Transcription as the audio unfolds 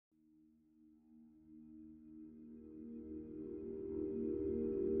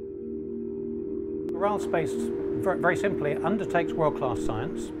RAL Space, very simply, undertakes world-class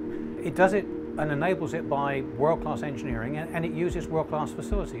science. It does it and enables it by world-class engineering, and it uses world-class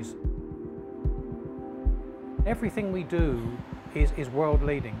facilities. Everything we do is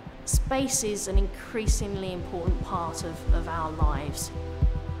world-leading. Space is an increasingly important part of our lives.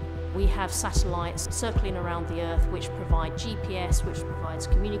 We have satellites circling around the Earth which provide GPS, which provides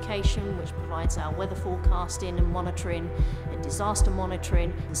communication, which provides our weather forecasting and monitoring and disaster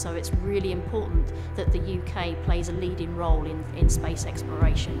monitoring. So it's really important that the UK plays a leading role in space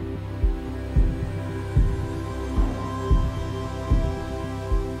exploration.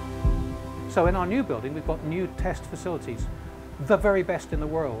 So in our new building, we've got new test facilities, the very best in the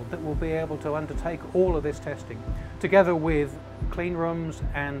world, that will be able to undertake all of this testing, together with clean rooms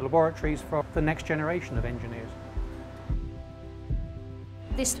and laboratories for the next generation of engineers.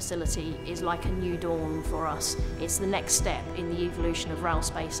 This facility is like a new dawn for us. It's the next step in the evolution of RAL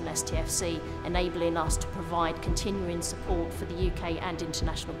Space and STFC, enabling us to provide continuing support for the UK and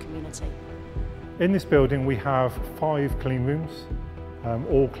international community. In this building we have 5 clean rooms,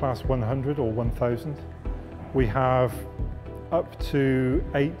 all class 100 or 1000. We have up to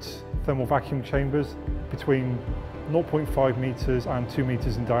 8 thermal vacuum chambers between 0.5 metres and 2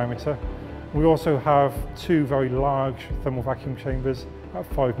 metres in diameter. We also have 2 very large thermal vacuum chambers at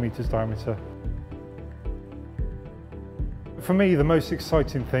 5 metres diameter. For me, the most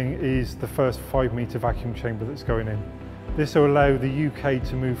exciting thing is the first 5-metre vacuum chamber that's going in. This will allow the UK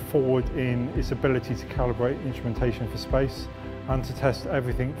to move forward in its ability to calibrate instrumentation for space and to test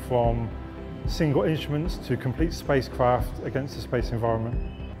everything from single instruments to complete spacecraft against the space environment.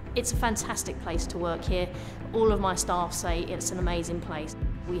 It's a fantastic place to work here. All of my staff say it's an amazing place.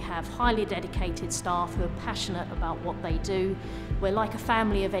 We have highly dedicated staff who are passionate about what they do. We're like a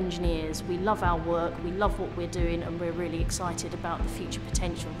family of engineers. We love our work, we love what we're doing, and we're really excited about the future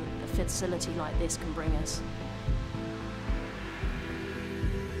potential that a facility like this can bring us.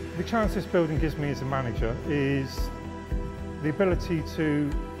 The chance this building gives me as a manager is the ability to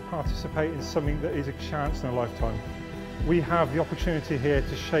participate in something that is a chance in a lifetime. We have the opportunity here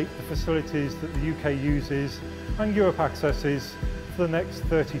to shape the facilities that the UK uses and Europe accesses for the next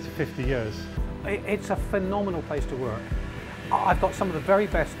 30 to 50 years. It's a phenomenal place to work. I've got some of the very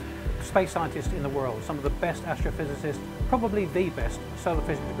best space scientists in the world, some of the best astrophysicists, probably the best solar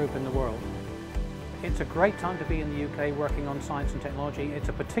physics group in the world. It's a great time to be in the UK working on science and technology. It's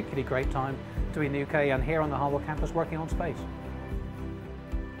a particularly great time to be in the UK and here on the Harwell campus working on space.